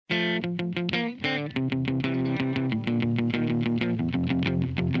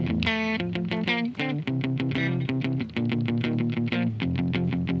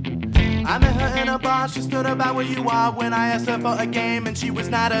a bar, she stood about where you are when I asked her for a game, and she was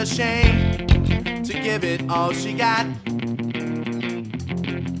not ashamed to give it all she got.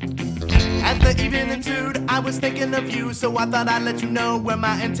 As the evening ensued, I was thinking of you, so I thought I'd let you know where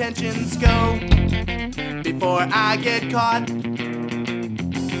my intentions go before I get caught. It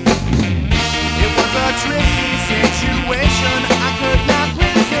was a tricky situation, I could not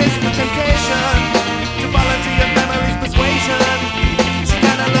resist the temptation to fall into your family's persuasion. She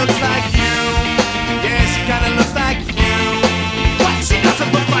kinda looks like you, yeah, she kinda looks like you. What? She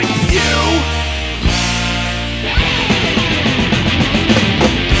doesn't look like you!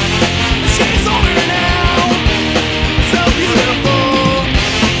 She's older now, so beautiful.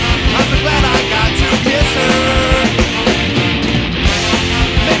 I'm so glad I got to kiss her.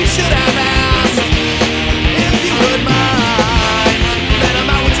 Maybe should have asked if you would mind. Let him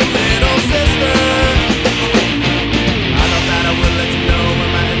out with your little sister. I thought that I would let you know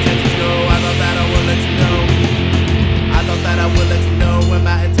where my intentions go. I thought that I would let you know. I thought that I would let you know where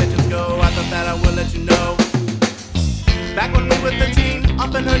my intentions go. I thought that I would let you know. Back when we were 13,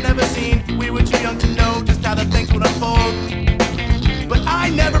 often heard, never seen, we were too young to know just how the things would unfold. But I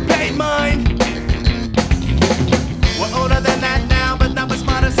never paid mind. We're older than that now, but not much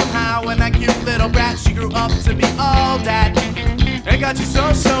smarter somehow. And that cute little brat, she grew up to be all that, and got you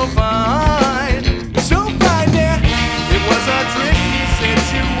so fine. So fine, yeah. It was a tricky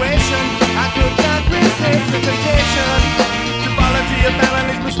situation, I could not resist the temptation to fall into your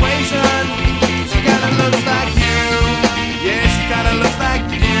family's persuasion. She kinda looks like you, yeah, she kinda looks like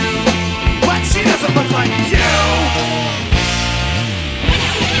you. What? She doesn't look like you!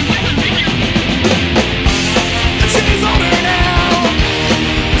 She's older now,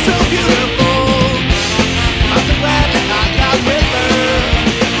 so beautiful. I'm so glad that I got with her.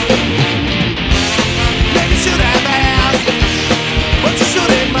 Maybe should have asked, but you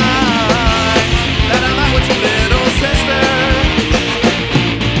shouldn't mind that I'm out with your little sister.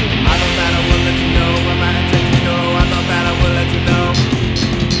 I thought that I would let you know where my intentions go. I thought that I would let you know.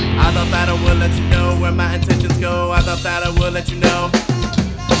 I thought that I would let you know where my intentions go. I thought that I would let you know.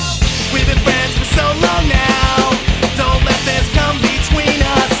 We've been friends for so long now. Don't let this come between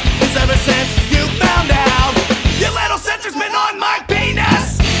us, 'cause ever since you found out, your little sister's been on my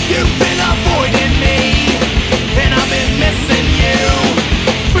penis. You've been avoiding me, and I've been missing you.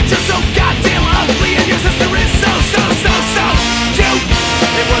 But you're so goddamn ugly, and your sister is so cute.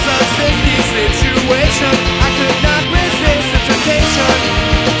 It was a sticky situation, I could not resist the temptation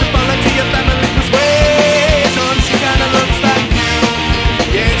to fall into your family's persuasion. She kinda looks like you,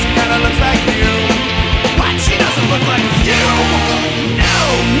 yeah, she kinda looks like you. What? She doesn't look like you! No,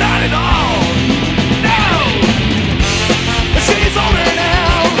 not at all! No! She's older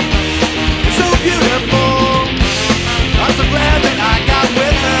now, so beautiful. I'm so glad that I got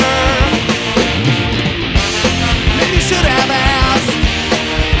with her. Maybe should have asked,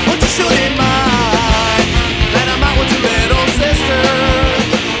 but you shouldn't mind that I'm out with your little sister.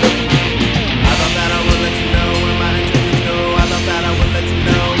 I thought that I would let you know where my intentions go. I thought that I would let you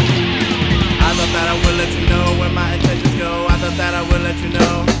know. I thought that I would let you know where my intentions go. I thought that I would let you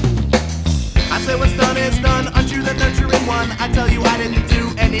know. I say what's done is done, aren't you the nurturing one? I tell you I didn't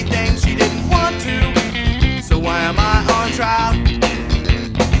do anything she didn't want to, so why am I on trial?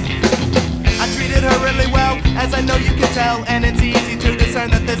 I treated her really well, as I know you can tell, and it's easy to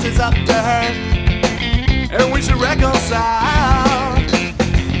discern that this is up to her, and we should reconcile.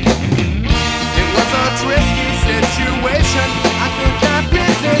 It was a tricky situation, I could not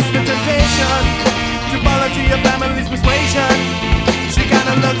resist the temptation to fall into your family's persuasion. She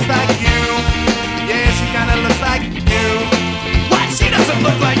kinda looks like you.